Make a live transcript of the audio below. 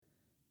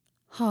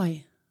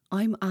Hi,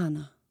 I'm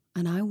Anna,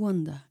 and I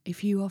wonder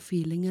if you are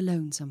feeling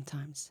alone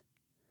sometimes.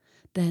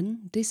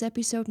 Then this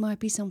episode might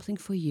be something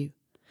for you.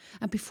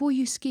 And before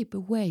you skip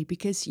away,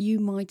 because you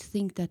might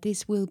think that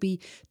this will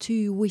be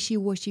too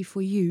wishy-washy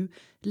for you,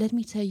 let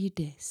me tell you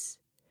this.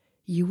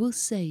 You will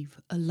save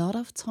a lot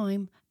of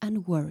time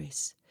and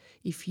worries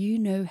if you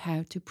know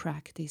how to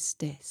practice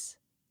this.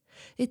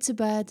 It's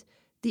about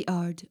the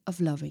art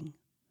of loving,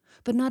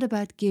 but not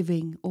about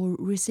giving or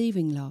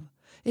receiving love.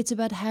 It's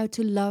about how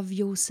to love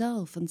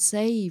yourself and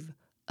save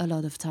a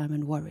lot of time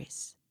and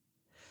worries.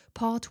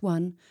 Part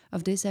 1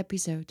 of this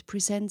episode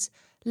presents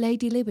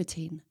Lady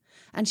Libertine,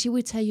 and she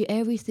will tell you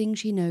everything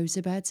she knows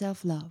about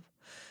self-love.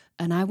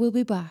 And I will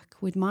be back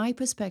with my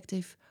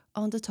perspective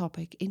on the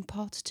topic in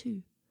part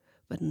 2.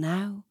 But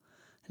now,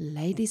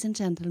 ladies and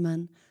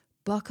gentlemen,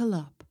 buckle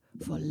up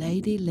for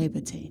Lady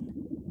Libertine.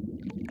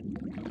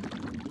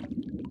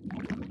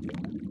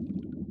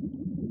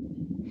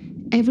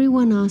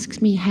 Everyone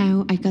asks me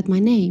how I got my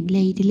name,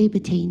 Lady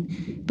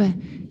Libertine, but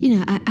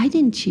I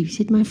didn't choose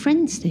it, my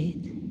friends did.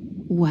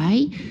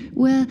 Why?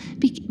 Well,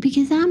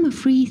 because I'm a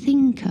free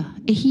thinker,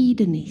 a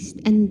hedonist,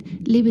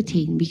 and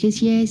libertine,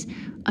 because yes,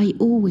 I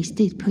always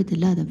did put a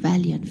lot of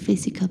value on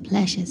physical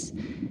pleasures,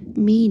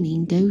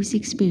 meaning those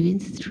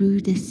experienced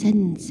through the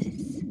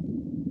senses.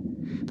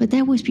 But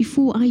that was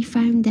before I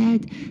found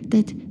out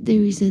that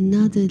there is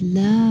another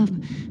love,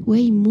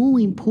 way more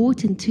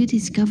important to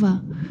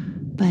discover.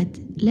 But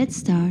let's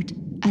start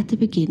at the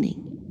beginning.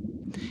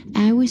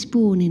 I was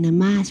born in a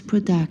mass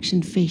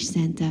production fish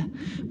center,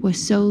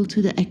 was sold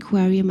to the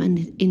aquarium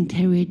and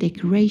interior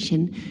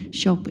decoration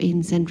shop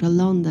in central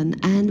London,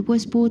 and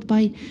was bought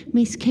by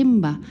Miss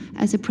Kimber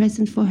as a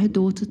present for her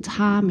daughter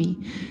Tammy.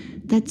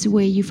 That's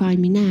where you find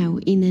me now,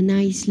 in a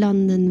nice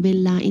London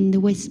villa in the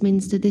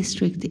Westminster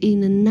district,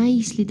 in a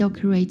nicely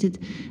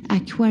decorated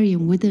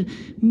aquarium with a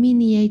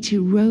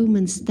miniature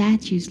Roman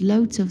statues,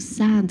 loads of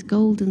sand,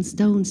 golden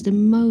stones, the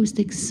most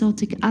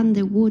exotic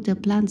underwater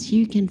plants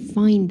you can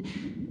find,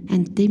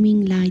 and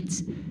dimming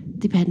lights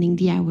depending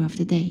the hour of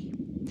the day.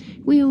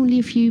 We're only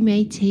a few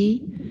mates here.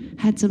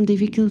 Had some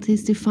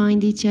difficulties to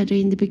find each other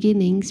in the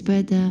beginnings,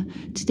 but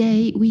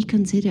today we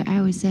consider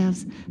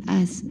ourselves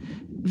as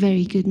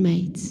very good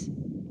mates.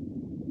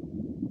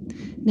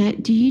 Now,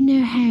 do you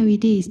know how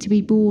it is to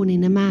be born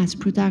in a mass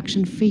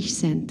production fish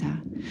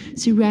center,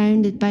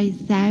 surrounded by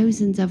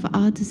thousands of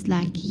others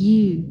like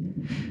you?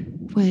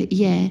 Well,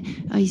 yeah,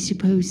 I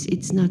suppose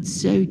it's not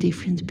so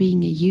different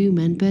being a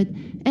human, but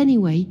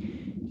anyway,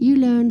 you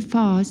learn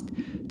fast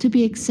to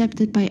be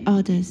accepted by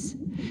others.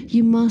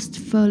 You must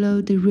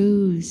follow the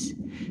rules,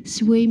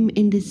 swim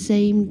in the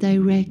same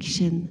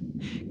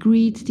direction,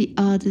 greet the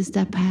others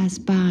that pass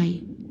by,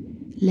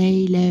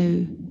 lay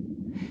low.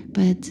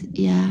 But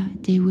yeah,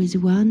 there was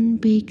one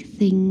big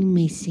thing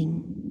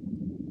missing.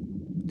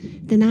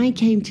 Then I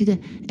came to the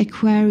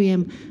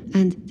aquarium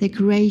and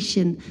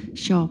decoration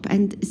shop,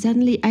 and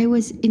suddenly I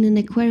was in an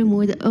aquarium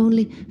with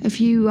only a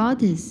few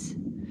others.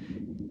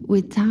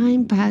 With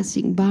time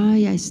passing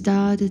by, I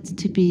started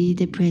to be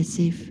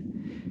depressive.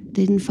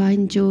 Didn't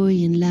find joy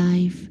in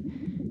life.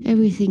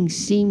 Everything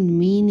seemed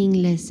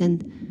meaningless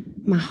and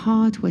my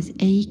heart was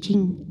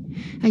aching.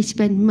 I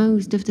spent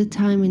most of the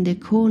time in the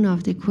corner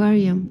of the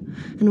aquarium,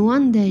 and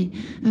one day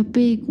a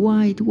big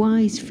white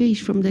wise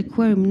fish from the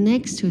aquarium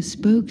next to us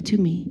spoke to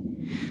me.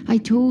 I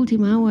told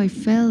him how I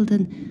felt,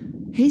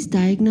 and his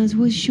diagnosis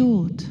was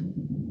short.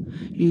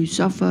 You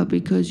suffer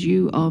because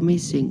you are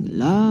missing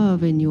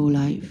love in your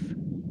life.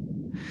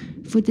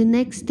 For the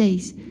next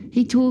days,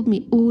 he told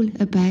me all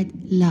about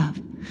love,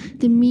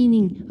 the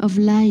meaning of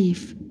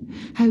life,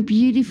 how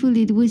beautiful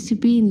it was to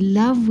be in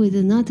love with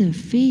another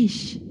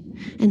fish,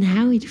 and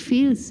how it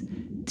feels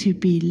to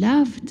be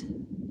loved,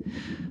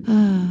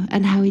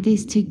 and how it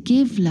is to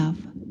give love.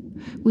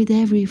 With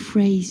every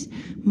phrase,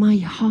 my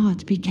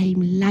heart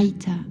became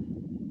lighter.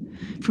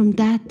 From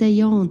that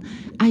day on,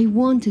 I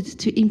wanted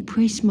to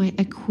impress my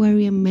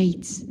aquarium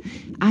mates.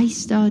 I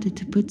started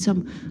to put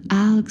some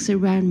algae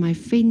around my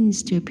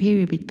fins to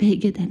appear a bit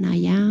bigger than I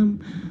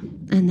am,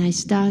 and I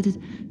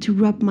started to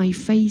rub my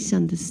face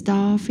on the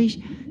starfish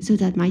so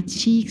that my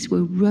cheeks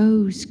were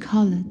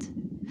rose-colored.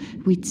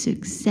 With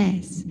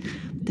success,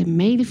 the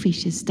male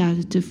fishes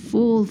started to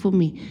fall for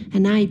me,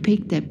 and I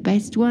picked the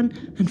best one,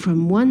 and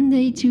from one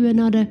day to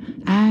another,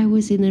 I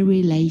was in a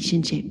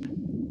relationship.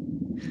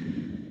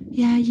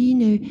 Yeah,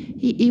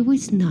 it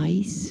was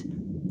nice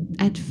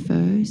at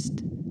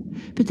first,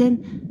 but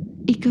then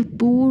it got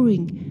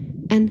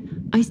boring,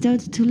 and I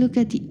started to look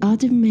at the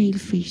other male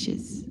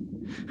fishes.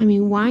 I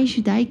mean, why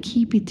should I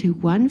keep it to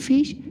one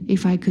fish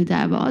if I could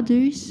have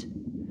others?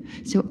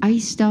 So I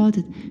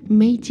started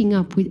mating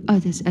up with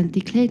others and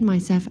declared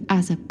myself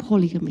as a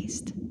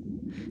polygamist.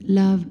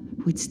 Love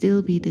would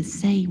still be the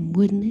same,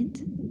 wouldn't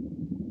it?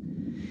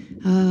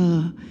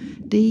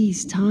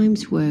 These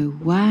times were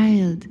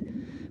wild.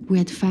 We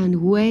had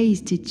found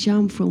ways to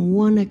jump from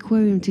one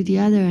aquarium to the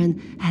other,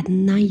 and at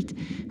night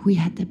we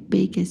had the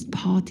biggest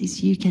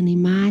parties you can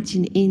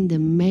imagine in the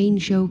main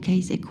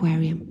showcase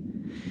aquarium.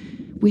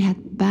 We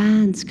had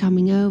bands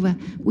coming over.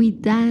 We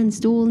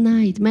danced all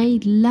night,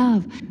 made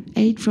love,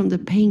 ate from the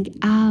pink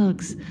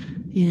algs.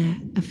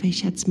 A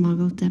fish had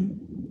smuggled them.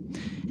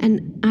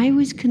 And I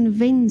was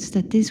convinced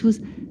that this was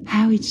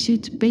how it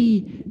should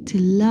be, to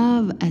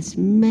love as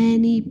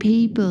many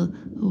people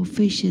or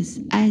fishes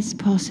as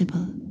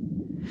possible.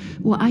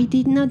 What I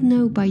did not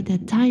know by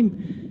that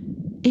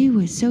time, it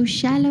was so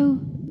shallow.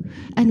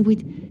 And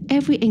with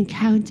every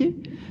encounter,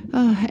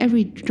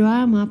 every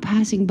drama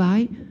passing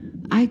by,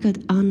 I got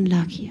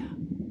unluckier.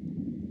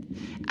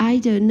 I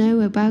don't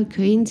know about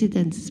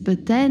coincidences,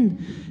 but then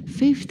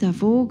 5th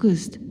of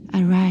August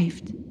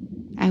arrived.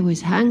 I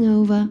was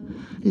hungover,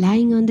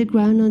 lying on the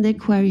ground on the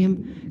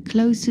aquarium,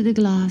 close to the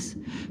glass,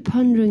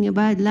 pondering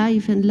about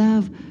life and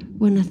love,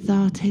 when a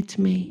thought hit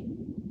me.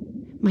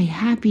 My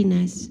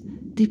happiness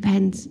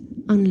depends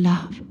on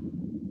love.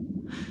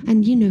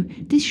 And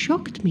this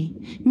shocked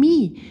me.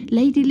 Me,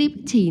 Lady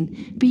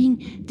Libertine,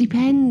 being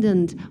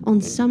dependent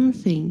on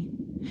something.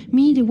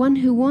 Me, the one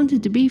who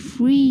wanted to be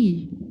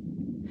free.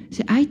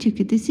 So I took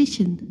a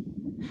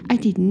decision. I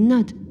did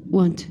not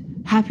want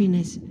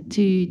happiness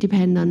to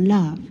depend on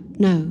love.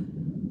 No.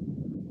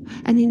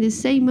 And in the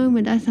same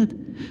moment I thought,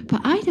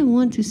 but I don't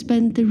want to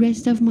spend the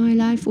rest of my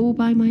life all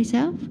by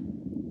myself.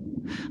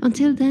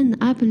 Until then,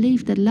 I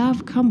believed that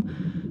love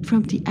come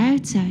from the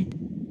outside.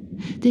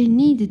 There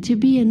needed to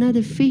be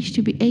another fish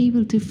to be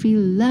able to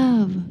feel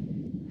love.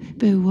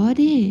 But what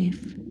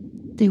if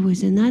there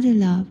was another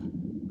love?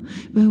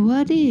 But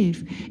what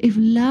if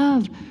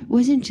love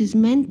wasn't just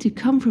meant to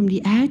come from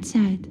the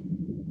outside?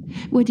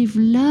 What if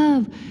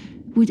love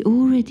would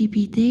already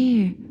be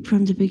there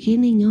from the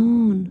beginning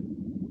on?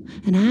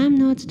 And I'm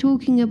not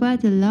talking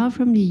about the love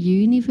from the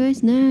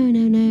universe. No,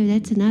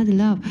 that's another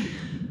love.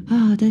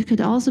 Oh, that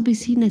could also be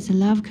seen as a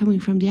love coming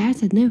from the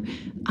outside. No,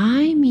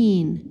 I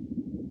mean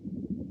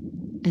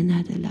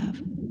another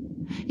love.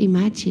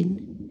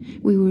 Imagine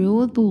we were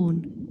all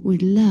born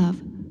with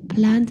love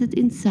planted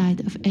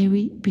inside of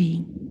every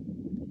being.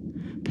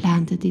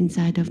 Planted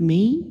inside of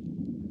me?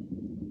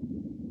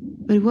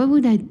 But what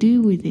would I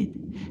do with it?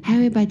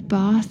 How about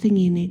bathing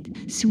in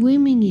it,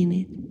 swimming in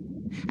it?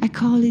 I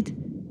call it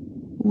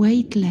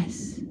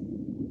weightless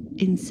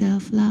in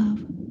self-love.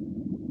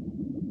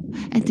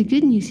 And the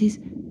good news is,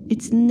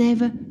 it's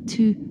never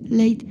too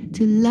late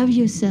to love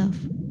yourself.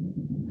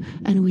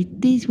 And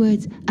with these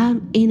words,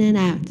 I'm in and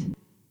out.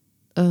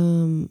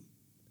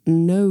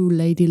 No,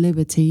 Lady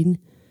Libertine.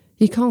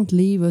 You can't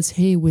leave us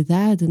here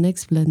without an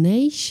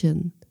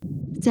explanation.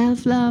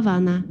 Self-love,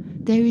 Anna.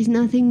 There is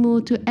nothing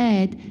more to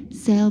add.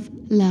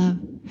 Self-love.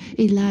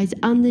 It lies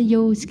under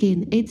your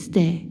skin. It's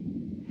there.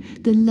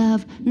 The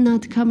love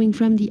not coming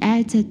from the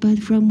outside, but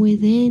from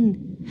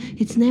within.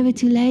 It's never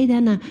too late,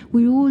 Anna.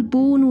 We're all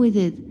born with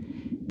it.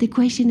 The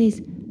question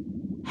is,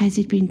 has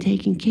it been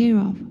taken care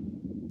of?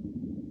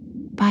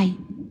 Bye.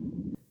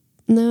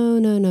 No.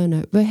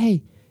 But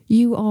hey,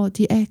 you are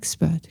the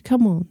expert.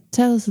 Come on,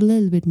 tell us a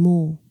little bit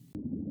more.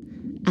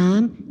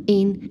 I'm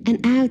in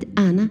and out,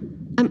 Anna.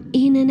 I'm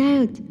in and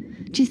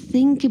out. Just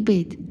think a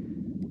bit.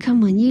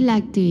 Come on, you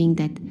like doing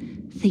that.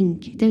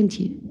 Think, don't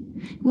you?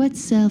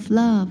 What's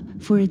self-love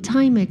for a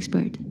time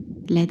expert?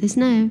 Let us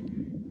know.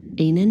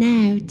 In and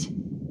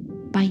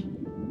out. Bye.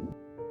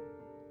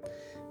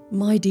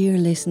 My dear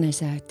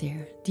listeners out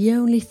there, the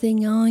only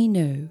thing I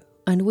know,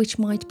 and which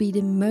might be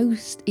the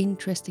most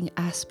interesting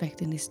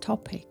aspect in this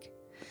topic,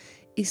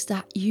 is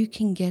that you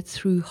can get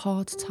through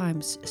hard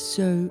times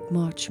so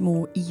much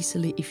more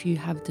easily if you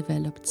have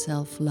developed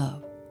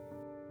self-love.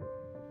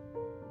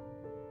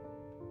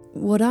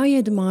 What I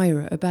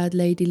admire about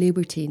Lady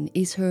Libertine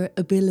is her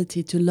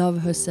ability to love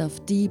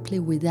herself deeply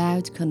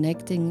without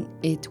connecting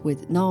it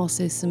with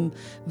narcissism,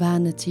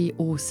 vanity,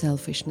 or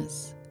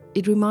selfishness.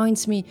 It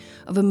reminds me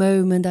of a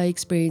moment I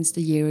experienced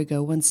a year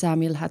ago when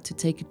Samuel had to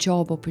take a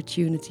job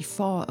opportunity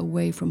far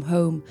away from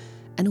home,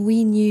 and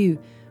we knew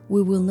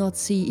we will not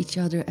see each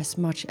other as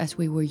much as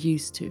we were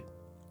used to.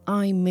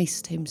 I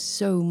missed him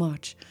so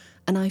much,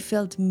 and I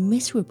felt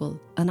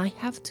miserable, and I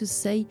have to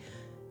say,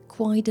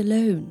 quite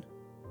alone.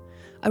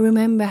 I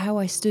remember how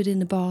I stood in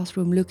the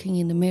bathroom looking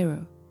in the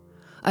mirror.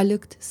 I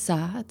looked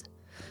sad,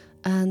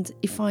 and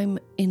if I'm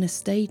in a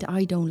state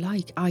I don't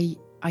like, I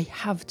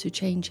have to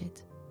change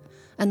it.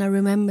 And I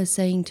remember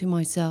saying to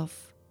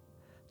myself,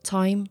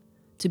 time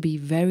to be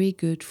very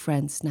good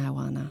friends now,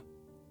 Anna.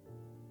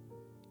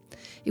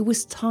 It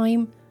was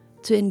time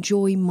to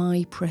enjoy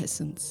my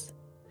presence,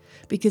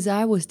 because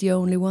I was the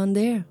only one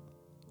there.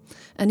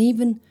 And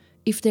even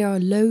if there are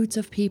loads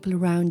of people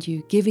around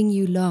you giving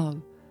you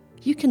love,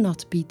 you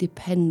cannot be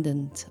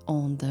dependent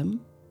on them.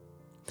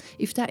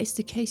 If that is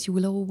the case, you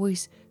will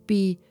always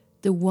be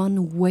the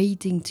one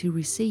waiting to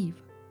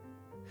receive.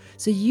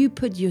 So you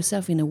put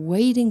yourself in a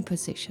waiting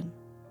position.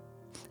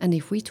 And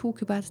if we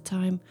talk about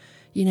time,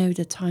 you know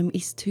that time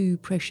is too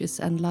precious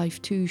and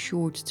life too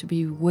short to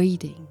be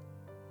waiting.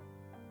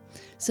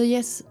 So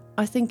yes,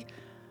 I think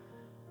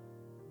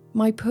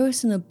my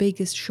personal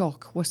biggest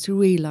shock was to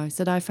realize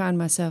that I found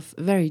myself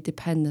very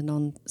dependent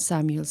on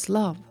Samuel's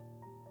love.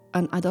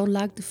 And I don't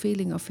like the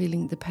feeling of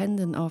feeling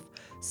dependent of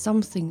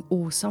something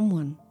or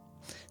someone.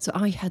 So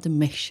I had a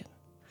mission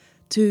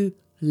to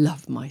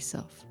love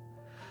myself.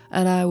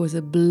 And I was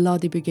a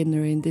bloody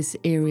beginner in this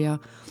area,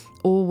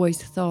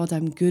 always thought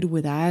I'm good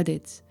without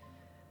it.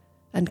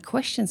 And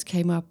questions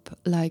came up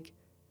like,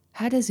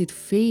 how does it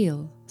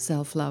feel,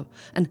 self-love?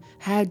 And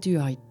how do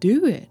I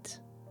do it?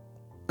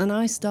 And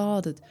I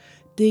started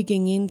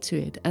digging into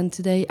it. And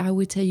today I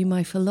will tell you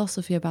my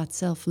philosophy about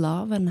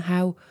self-love and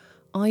how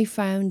I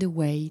found a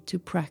way to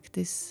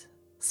practice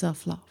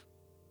self-love.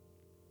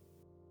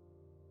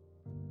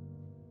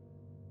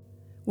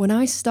 When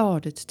I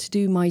started to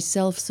do my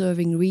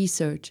self-serving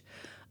research,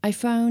 I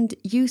found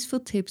useful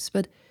tips,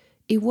 but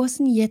it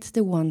wasn't yet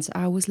the ones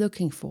I was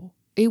looking for.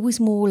 It was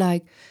more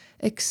like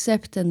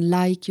accept and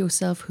like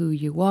yourself who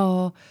you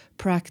are,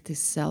 practice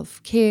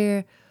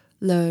self-care,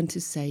 learn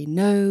to say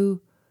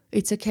no.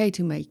 It's okay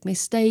to make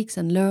mistakes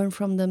and learn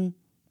from them.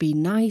 Be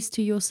nice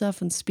to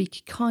yourself and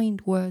speak kind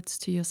words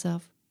to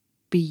yourself.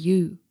 Be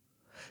you.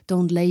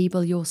 Don't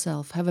label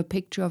yourself. Have a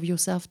picture of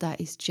yourself that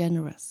is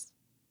generous.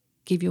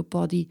 Give your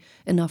body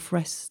enough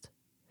rest.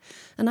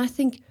 And I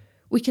think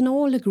we can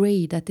all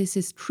agree that this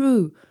is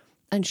true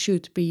and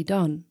should be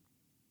done.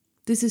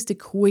 This is the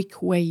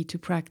quick way to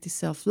practice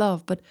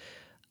self-love, but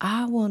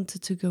I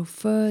wanted to go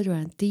further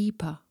and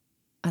deeper.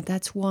 And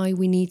that's why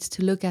we need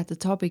to look at the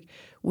topic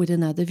with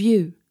another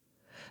view.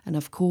 And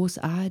of course,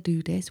 I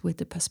do this with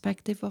the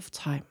perspective of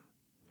time.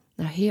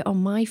 Now, here are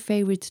my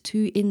favorite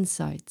 2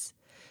 insights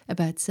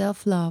about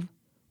self-love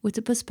with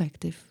the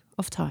perspective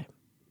of time.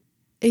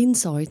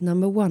 Insight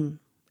number 1.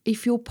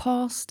 If your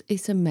past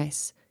is a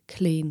mess,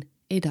 clean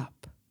it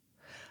up.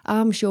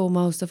 I'm sure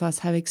most of us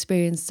have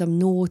experienced some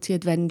naughty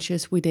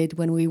adventures we did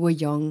when we were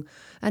young,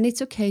 and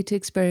it's okay to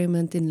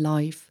experiment in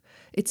life.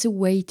 It's a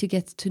way to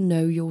get to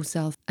know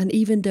yourself, and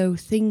even though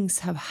things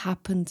have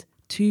happened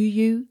to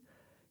you,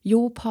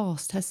 your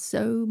past has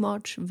so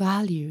much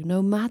value,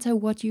 no matter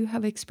what you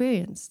have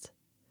experienced.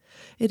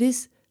 It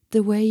is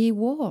the way it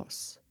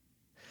was.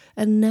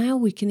 And now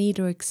we can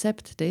either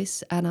accept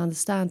this and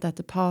understand that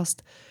the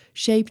past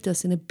shaped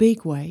us in a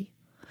big way.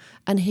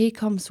 And here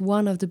comes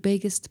one of the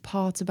biggest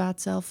parts about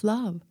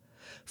self-love.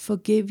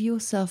 Forgive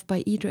yourself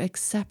by either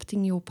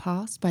accepting your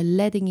past, by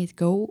letting it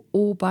go,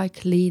 or by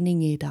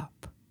cleaning it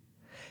up.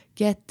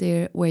 Get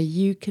there where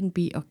you can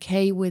be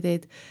okay with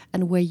it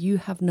and where you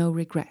have no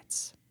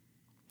regrets.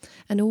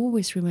 And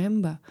always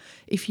remember,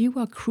 if you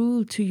are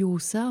cruel to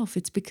yourself,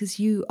 it's because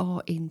you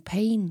are in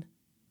pain.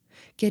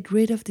 Get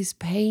rid of this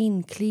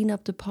pain, clean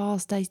up the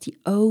past. That is the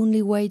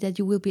only way that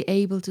you will be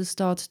able to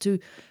start to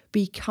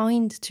be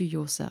kind to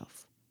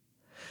yourself.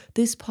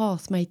 This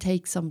path may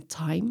take some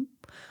time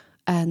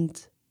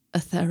and a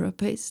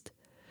therapist,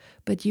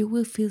 but you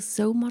will feel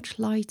so much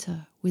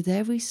lighter with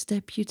every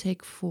step you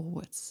take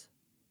forwards.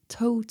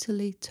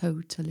 Totally,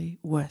 totally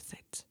worth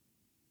it.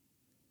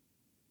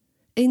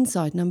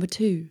 Insight number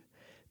 2.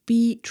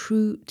 Be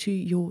true to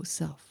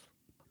yourself.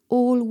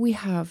 All we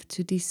have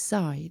to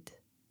decide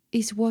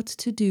is what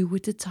to do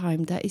with the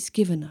time that is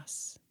given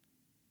us.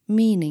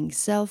 Meaning,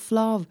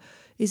 self-love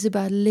is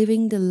about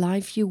living the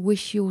life you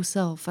wish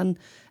yourself and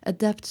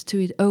adapt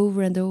to it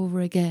over and over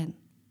again.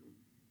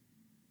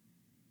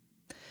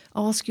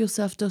 Ask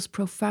yourself those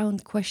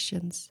profound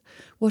questions.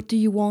 What do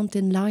you want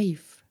in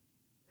life?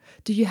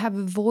 Do you have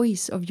a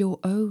voice of your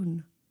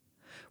own?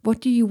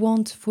 What do you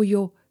want for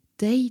your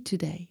day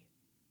today?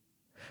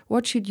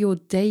 What should your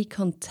day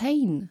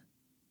contain?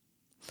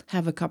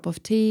 Have a cup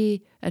of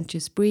tea and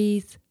just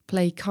breathe.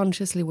 Play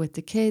consciously with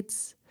the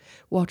kids,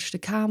 watch the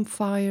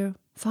campfire,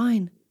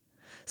 fine.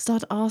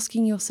 Start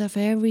asking yourself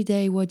every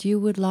day what you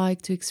would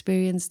like to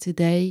experience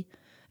today,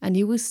 and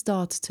you will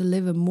start to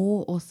live a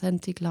more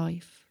authentic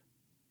life.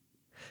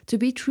 To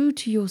be true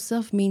to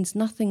yourself means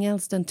nothing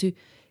else than to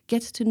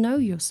get to know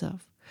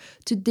yourself,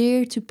 to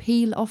dare to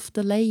peel off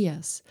the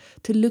layers,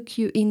 to look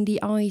you in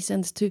the eyes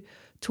and to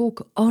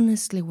talk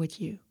honestly with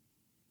you.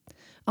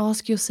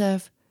 Ask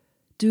yourself,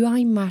 do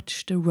I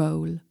match the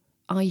role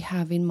I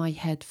have in my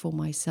head for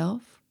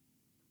myself?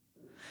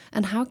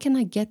 And how can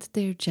I get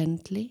there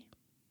gently?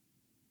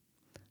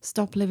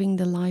 Stop living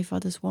the life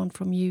others want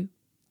from you.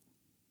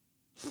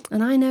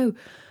 And I know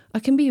I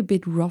can be a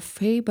bit rough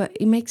here, but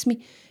it makes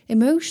me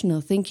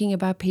emotional thinking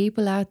about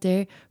people out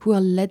there who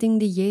are letting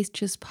the years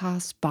just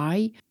pass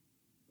by.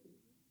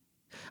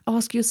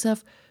 Ask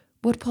yourself,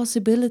 what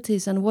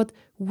possibilities and what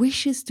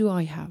wishes do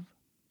I have?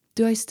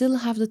 Do I still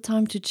have the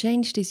time to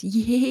change this?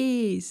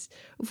 Yes,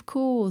 of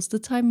course, the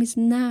time is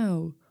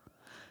now.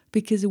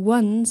 Because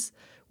once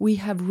we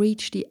have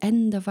reached the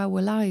end of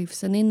our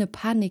lives, and inner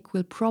panic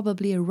will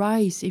probably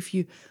arise if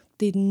you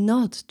did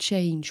not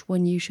change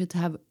when you should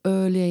have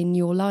earlier in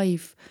your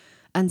life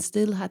and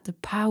still had the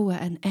power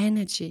and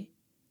energy.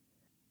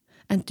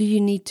 And do you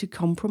need to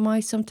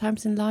compromise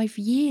sometimes in life?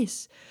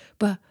 Yes,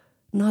 but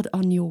not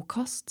on your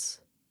costs.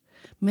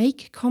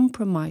 Make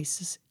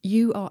compromises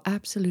you are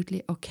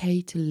absolutely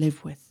okay to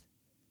live with.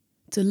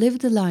 To live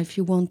the life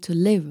you want to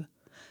live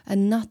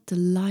and not the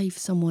life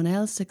someone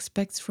else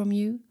expects from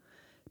you.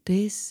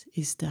 This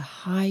is the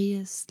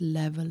highest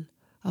level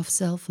of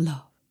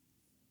self-love.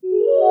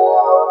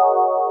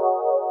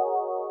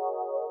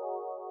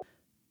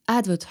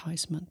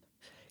 Advertisement.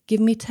 Give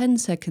me 10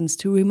 seconds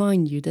to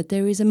remind you that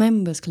there is a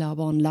members club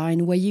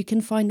online where you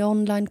can find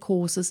online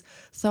courses,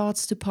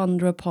 thoughts to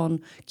ponder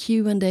upon,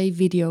 Q&A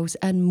videos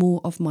and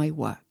more of my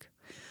work.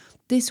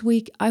 This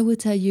week I will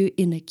tell you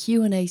in a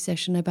Q&A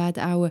session about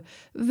our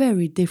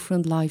very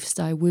different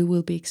lifestyle we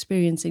will be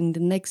experiencing the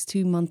next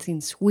 2 months in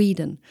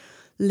Sweden,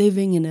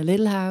 living in a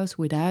little house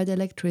without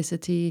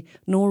electricity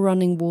nor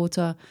running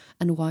water,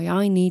 and why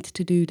I need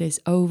to do this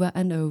over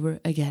and over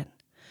again.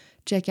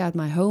 Check out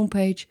my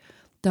homepage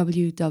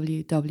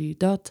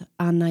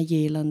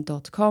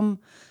www.annajelen.com,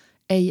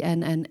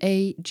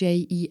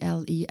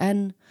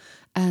 ANNAJELEN,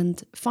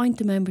 and find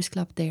the members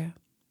club there.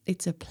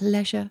 It's a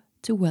pleasure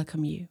to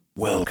welcome you.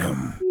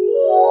 Welcome.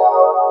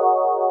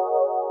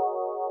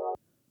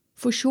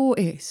 For sure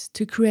is,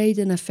 to create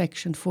an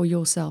affection for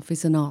yourself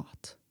is an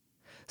art.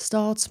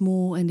 Start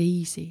small and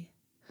easy.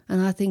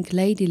 And I think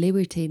Lady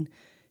Libertine,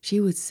 she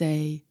would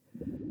say,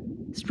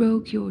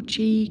 stroke your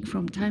cheek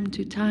from time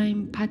to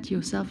time, pat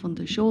yourself on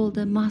the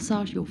shoulder,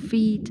 massage your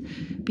feet,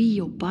 be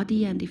your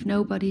body, and if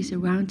nobody's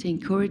around to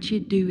encourage you,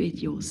 do it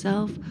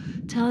yourself.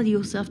 Tell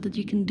yourself that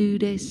you can do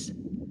this.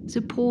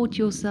 Support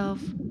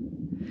yourself.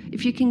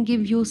 If you can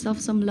give yourself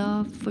some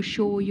love, for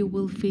sure you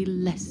will feel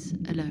less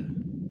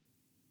alone.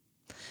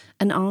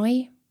 And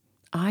I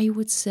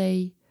would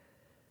say,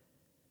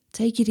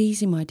 take it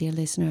easy, my dear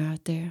listener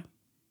out there.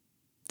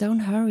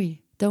 Don't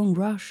hurry, don't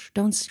rush,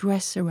 don't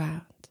stress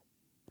around.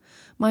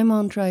 My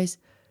mantra is,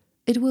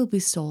 it will be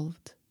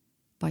solved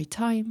by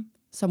time,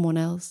 someone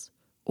else,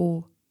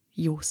 or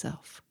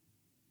yourself.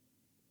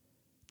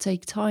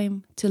 Take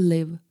time to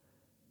live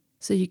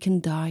so you can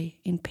die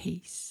in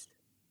peace.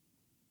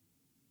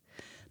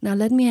 Now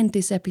let me end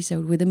this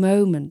episode with a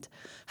moment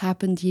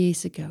happened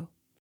years ago.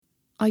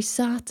 I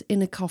sat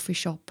in a coffee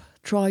shop,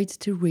 tried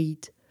to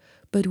read,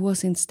 but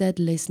was instead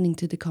listening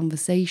to the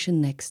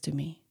conversation next to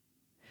me.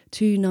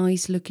 2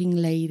 nice-looking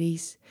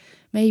ladies,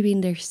 maybe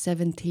in their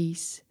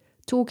 70s,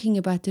 talking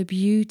about the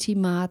beauty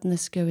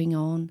madness going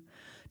on,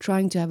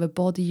 trying to have a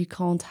body you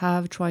can't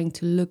have, trying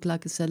to look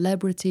like a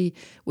celebrity,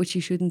 which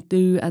you shouldn't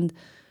do. And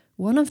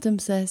one of them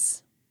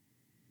says,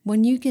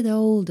 when you get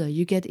older,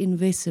 you get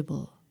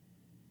invisible.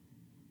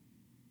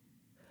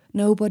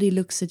 Nobody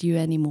looks at you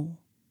anymore.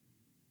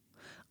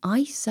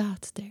 I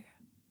sat there,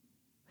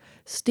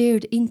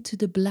 stared into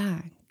the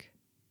blank,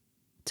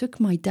 took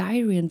my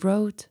diary and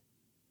wrote,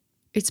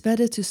 it's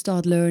better to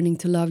start learning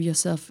to love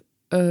yourself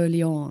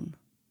early on,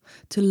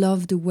 to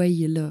love the way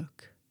you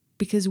look,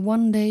 because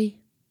one day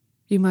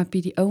you might be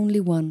the only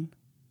one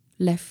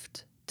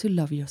left to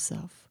love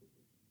yourself.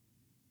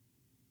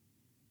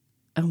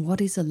 And what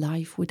is a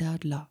life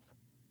without love?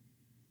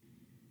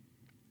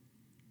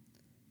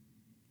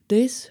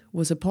 This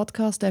was a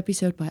podcast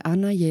episode by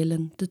Anna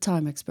Jelen, the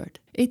Time Expert.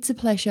 It's a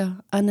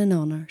pleasure and an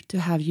honor to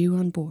have you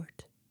on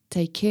board.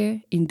 Take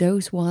care in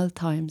those wild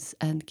times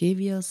and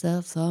give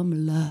yourself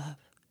some love.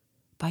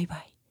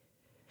 Bye-bye.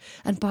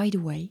 And by the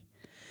way,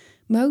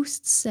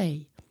 most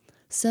say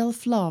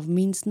self-love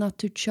means not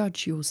to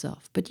judge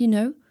yourself. But you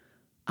know,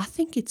 I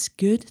think it's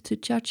good to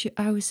judge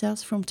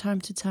ourselves from time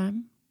to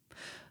time.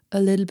 A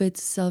little bit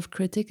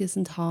self-critic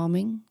isn't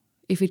harming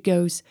if it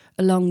goes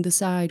along the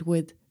side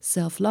with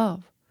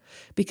self-love.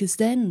 Because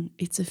then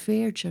it's a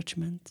fair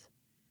judgment.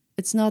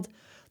 It's not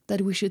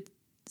that we should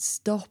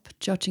stop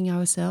judging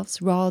ourselves,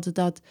 rather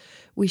that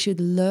we should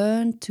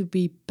learn to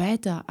be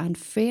better and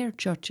fair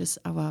judges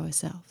of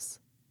ourselves.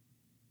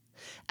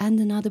 And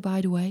another, by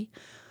the way,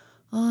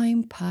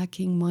 I'm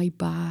packing my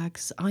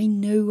bags. I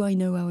know. I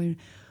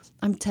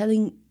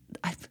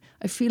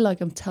feel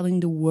like I'm telling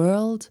the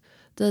world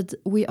that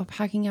we are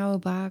packing our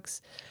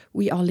bags.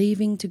 We are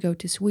leaving to go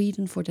to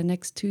Sweden for the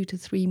next 2 to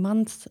 3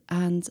 months,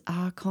 and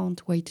I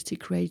can't wait to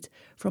create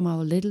from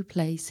our little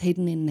place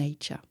hidden in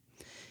nature.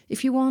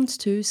 If you want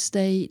to,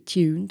 stay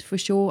tuned. For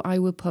sure, I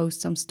will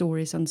post some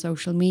stories on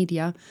social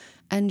media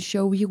and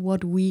show you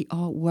what we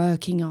are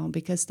working on,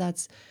 because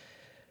that's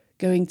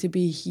going to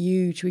be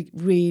huge. We're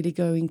really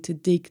going to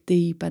dig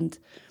deep, and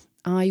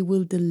I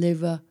will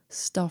deliver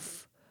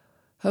stuff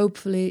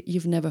hopefully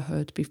you've never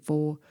heard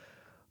before,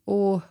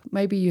 or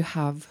maybe you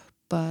have,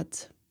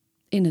 but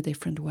in a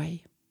different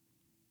way.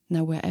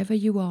 Now, wherever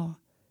you are,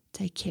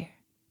 take care.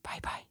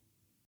 Bye-bye.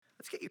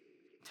 Let's get your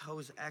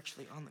toes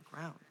actually on the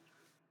ground.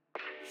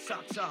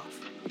 Socks off.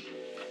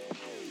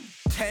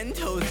 10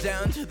 toes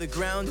down to the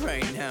ground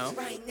right now.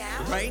 Right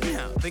now.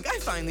 Think I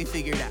finally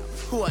figured out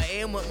who I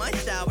am with my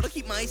style, but I'll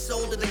keep my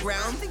soul to the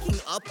ground. Thinking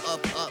up.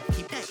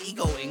 Keep that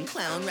ego in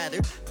clown. Rather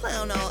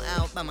clown all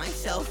out by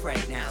myself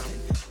right now.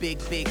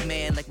 big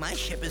man, like my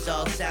ship is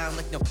all sound,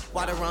 like no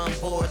water on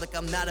board, like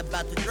I'm not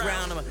about to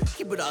drown. I'ma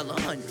keep it all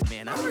 100,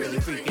 man, I'm really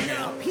freaking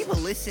out. People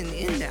listen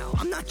in now,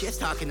 I'm not just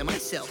talking to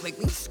myself, make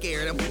me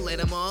scared, I'm gonna let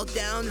them all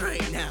down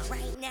right now.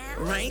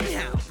 Right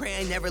now, pray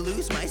I never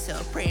lose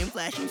myself, praying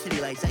flashing city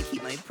lights, I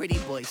keep my pretty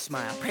boy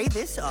smile. Pray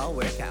this all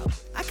work out,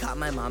 I caught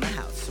my mom a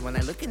house, so when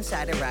I look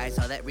inside her eyes,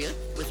 all that real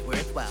was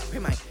worthwhile. Pray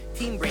my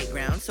team break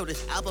ground, so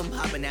this album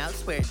popping out,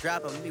 swear it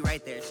drop, I'm gonna be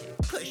right there, say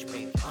push,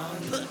 baby,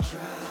 push.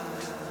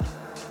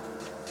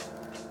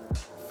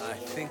 I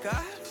think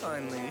I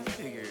finally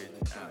figured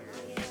out.